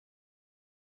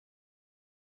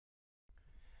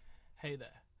Hey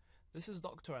there, this is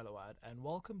Dr. Elawad and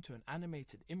welcome to an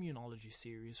animated immunology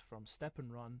series from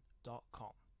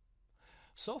stepandrun.com.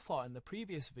 So far in the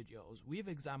previous videos we've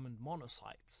examined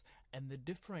monocytes and the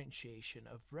differentiation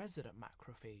of resident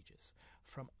macrophages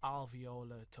from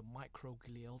alveolar to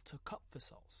microglial to Kupffer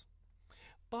cells.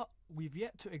 But we've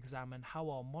yet to examine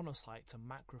how our monocytes and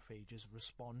macrophages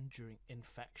respond during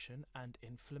infection and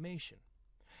inflammation.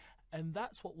 And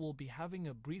that's what we'll be having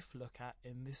a brief look at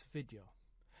in this video.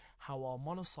 How our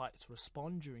monocytes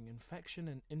respond during infection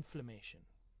and inflammation.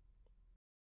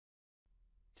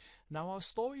 Now our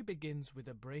story begins with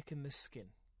a break in the skin.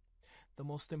 The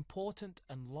most important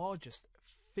and largest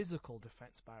physical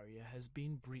defense barrier has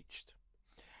been breached.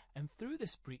 And through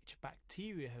this breach,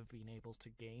 bacteria have been able to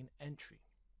gain entry.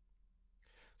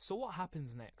 So what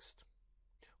happens next?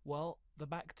 Well, the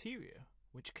bacteria,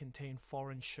 which contain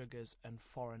foreign sugars and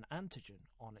foreign antigen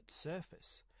on its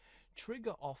surface,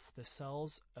 trigger off the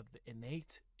cells of the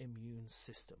innate immune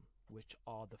system, which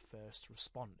are the first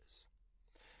responders.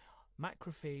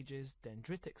 Macrophages,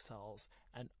 dendritic cells,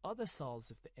 and other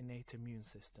cells of the innate immune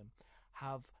system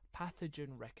have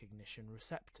pathogen recognition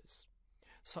receptors,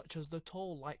 such as the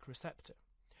toll-like receptor,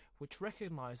 which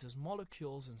recognizes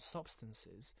molecules and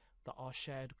substances that are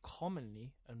shared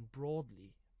commonly and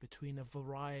broadly between a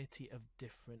variety of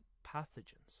different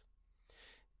pathogens.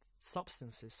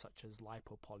 Substances such as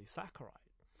lipopolysaccharide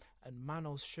and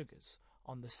mannose sugars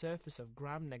on the surface of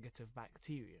gram-negative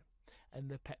bacteria and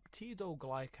the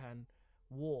peptidoglycan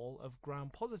wall of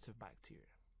gram-positive bacteria.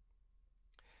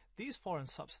 These foreign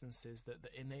substances that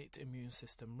the innate immune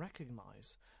system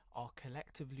recognize are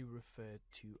collectively referred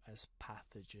to as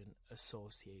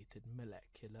pathogen-associated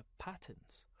molecular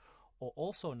patterns, or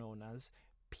also known as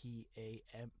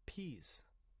PAMPs,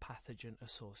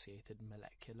 pathogen-associated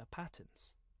molecular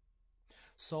patterns.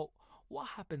 So,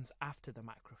 what happens after the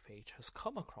macrophage has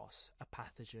come across a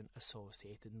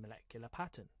pathogen-associated molecular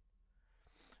pattern?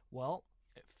 Well,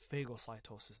 it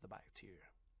phagocytoses the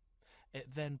bacteria.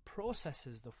 It then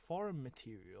processes the foreign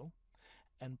material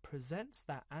and presents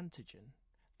that antigen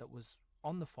that was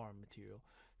on the foreign material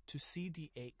to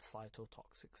CD8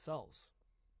 cytotoxic cells.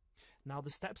 Now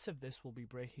the steps of this will be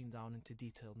breaking down into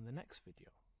detail in the next video.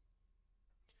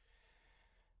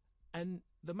 And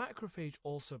the macrophage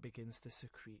also begins to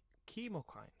secrete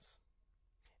chemokines.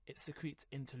 It secretes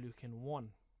interleukin-1,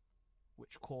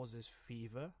 which causes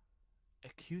fever,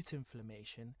 acute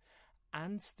inflammation,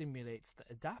 and stimulates the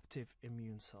adaptive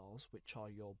immune cells, which are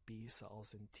your B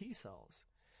cells and T cells.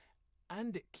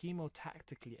 And it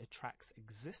chemotactically attracts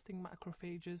existing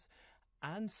macrophages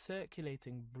and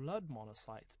circulating blood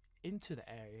monocytes into the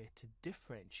area to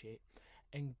differentiate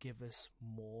and give us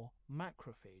more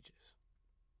macrophages.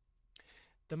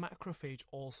 The macrophage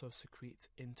also secretes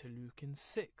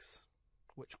interleukin-6,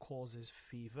 which causes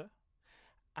fever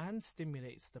and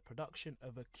stimulates the production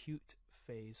of acute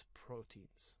phase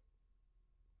proteins.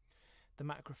 The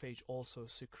macrophage also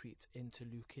secretes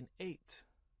interleukin-8,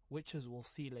 which, as we'll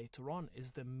see later on,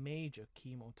 is the major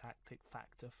chemotactic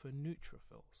factor for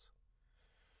neutrophils.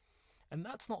 And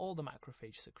that's not all the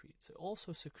macrophage secretes. It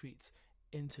also secretes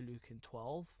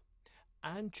interleukin-12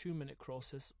 and tumor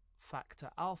necrosis factor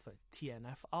alpha,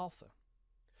 TNF-alpha.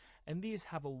 And these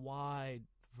have a wide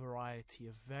variety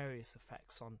of various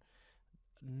effects on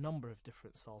a number of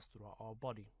different cells throughout our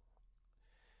body.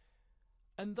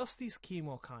 And thus these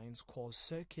chemokines cause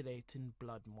circulating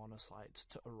blood monocytes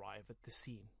to arrive at the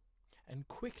scene and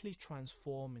quickly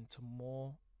transform into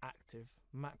more active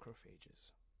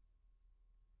macrophages.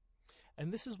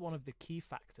 And this is one of the key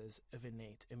factors of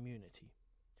innate immunity.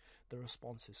 The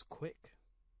response is quick,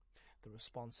 the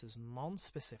response is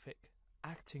non-specific,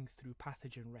 acting through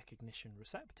pathogen recognition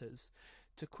receptors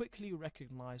to quickly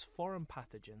recognize foreign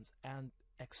pathogens and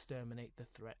exterminate the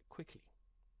threat quickly.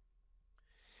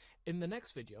 In the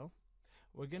next video,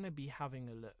 we're going to be having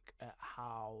a look at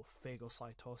how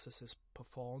phagocytosis is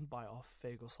performed by our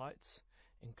phagocytes,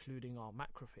 including our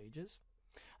macrophages,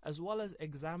 as well as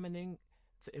examining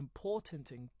the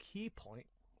important and key point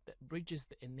that bridges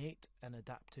the innate and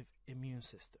adaptive immune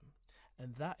system,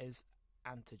 and that is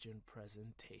antigen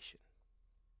presentation.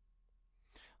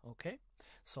 Okay,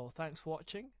 so thanks for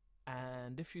watching,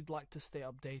 and if you'd like to stay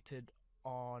updated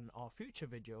on our future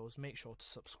videos, make sure to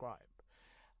subscribe,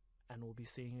 and we'll be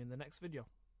seeing you in the next video.